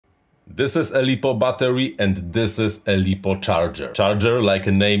This is a LiPo battery and this is a LiPo charger. Charger, like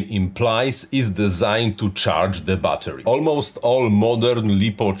the name implies, is designed to charge the battery. Almost all modern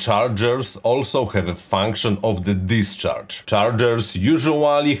LiPo chargers also have a function of the discharge. Chargers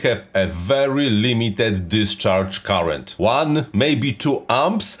usually have a very limited discharge current. 1, maybe 2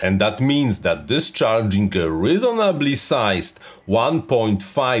 amps, and that means that discharging a reasonably sized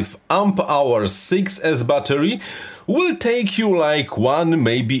 1.5 amp hour 6S battery will take you like 1,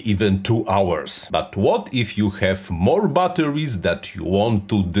 maybe even 2 hours. But what if you have more batteries that you want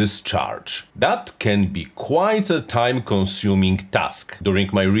to discharge? That can be quite a time-consuming task. During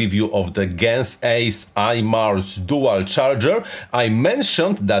my review of the Gens Ace IMARS DUAL charger, I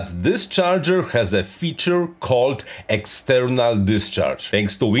mentioned that this charger has a feature called External Discharge,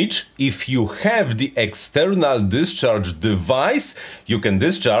 thanks to which, if you have the External Discharge Device, you can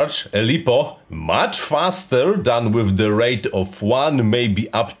discharge a LiPo much faster than with the rate of 1,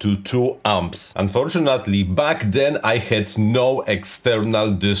 maybe up to 2 amps. Unfortunately, back then I had no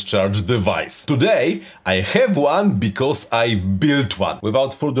external discharge device. Today I have one because I built one.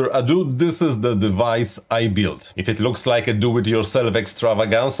 Without further ado, this is the device I built. If it looks like a do-it-yourself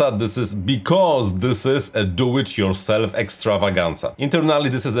extravaganza, this is because this is a do-it-yourself extravaganza. Internally,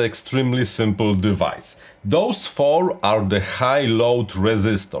 this is an extremely simple device. Those 4 are the high-load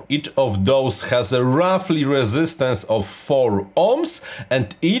resistor. Each of those has a roughly resistance of 4 ohms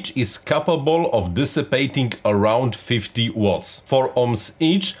and each is capable of dissipating around 50 watts. 4 ohms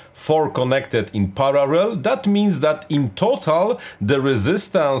each, 4 connected in parallel. That means that in total the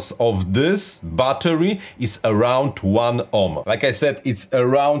resistance of this battery is around 1 ohm. Like I said, it's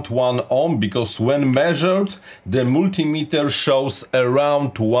around 1 ohm because when measured the multimeter shows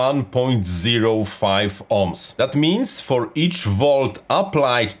around 1.05 ohms. That means for each volt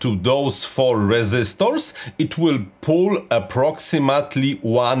applied to those 4 resistors, it will pull approximately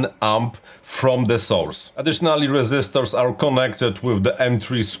 1 amp from the source. Additionally, resistors are connected with the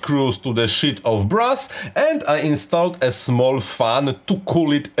M3 screws to the sheet of brass, and I installed a small fan to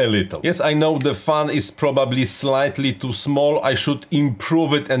cool it a little. Yes, I know the fan is probably slightly too small. I should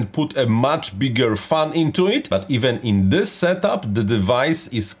improve it and put a much bigger fan into it, but even in this setup the device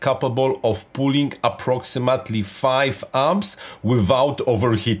is capable of pulling approximately 5 amps without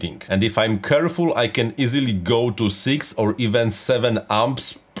overheating. And if I'm careful, I can easily go to 6 or even 7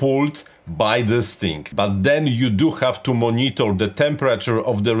 amps pulled by this thing. But then you do have to monitor the temperature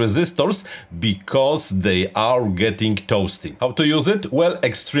of the resistors because they are getting toasty. How to use it? Well,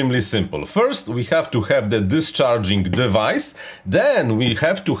 extremely simple. First, we have to have the discharging device. Then we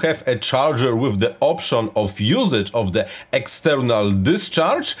have to have a charger with the option of usage of the external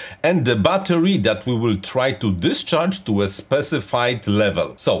discharge and the battery that we will try to discharge to a specified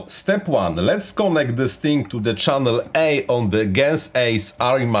level. So, step 1, let's connect this thing to the channel A on the Gens Ace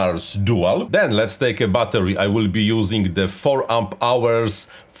IMARS DUAL. Then let's take a battery. I will be using the 4 amp hours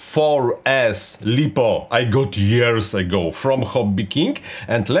 4S LiPo I got years ago from Hobby King,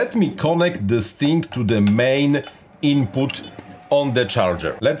 and let me connect this thing to the main input on the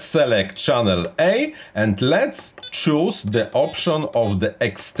charger. Let's select channel A and let's choose the option of the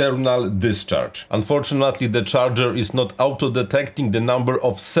external discharge. Unfortunately, the charger is not auto-detecting the number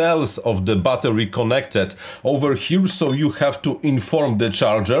of cells of the battery connected over here, so you have to inform the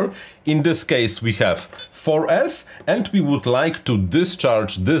charger. In this case, we have 4S and we would like to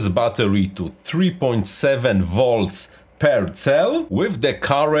discharge this battery to 3.7 volts per cell with the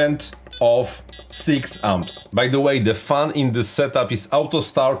current of 6 amps. By the way, the fan in this setup is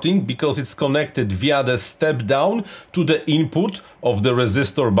auto-starting because it's connected via the step down to the input of the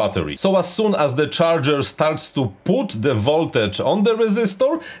resistor battery. So as soon as the charger starts to put the voltage on the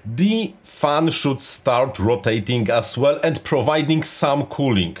resistor, the fan should start rotating as well and providing some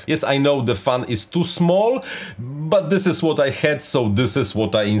cooling. Yes, I know the fan is too small, but this is what I had, so this is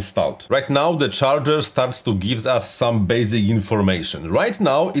what I installed. Right now the charger starts to give us some basic information. Right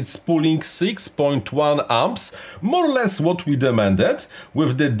now it's pulling 6.1 amps, more or less what we demanded,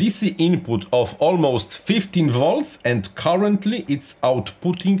 with the DC input of almost 15 volts, and currently it's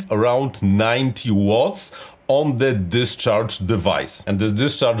outputting around 90 watts on the discharge device. And the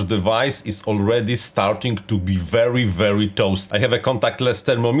discharge device is already starting to be very toasty. I have a contactless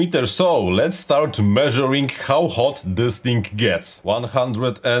thermometer, so let's start measuring how hot this thing gets.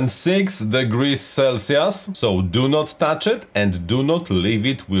 106 degrees Celsius, so do not touch it and do not leave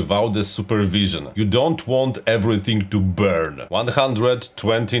it without the supervision. You don't want everything to burn.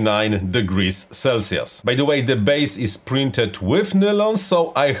 129 degrees Celsius. By the way, the base is printed with nylon,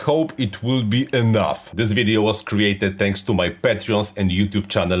 so I hope it will be enough. This video video was created thanks to my Patreons and YouTube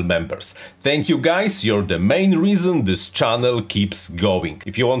channel members. Thank you guys, you're the main reason this channel keeps going.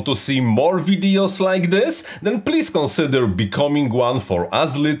 If you want to see more videos like this, then please consider becoming one for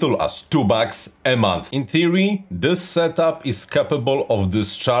as little as $2 a month. In theory, this setup is capable of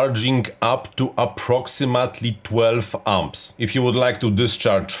discharging up to approximately 12 amps. If you would like to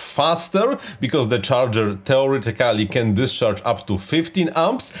discharge faster, because the charger theoretically can discharge up to 15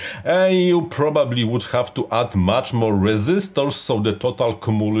 amps, you probably would have to add much more resistors, so the total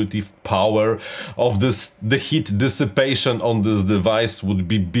cumulative power of the heat dissipation on this device would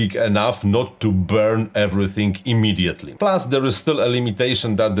be big enough not to burn everything immediately. Plus, there is still a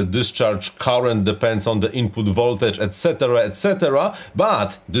limitation that the discharge current depends on the input voltage, etc, etc,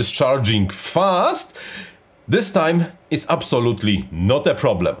 but discharging fast, this time it's absolutely not a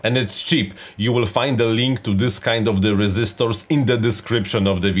problem, and it's cheap. You will find a link to this kind of the resistors in the description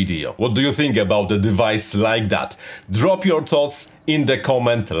of the video. What do you think about a device like that? Drop your thoughts in the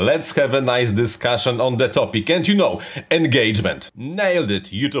comment, let's have a nice discussion on the topic, and you know, engagement. Nailed it,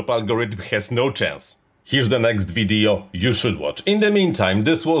 YouTube algorithm has no chance. Here's the next video you should watch. In the meantime,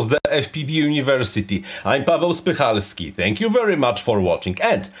 this was the FPV University. I'm Paweł Spychalski. Thank you very much for watching,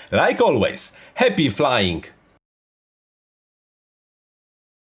 and like always, happy flying!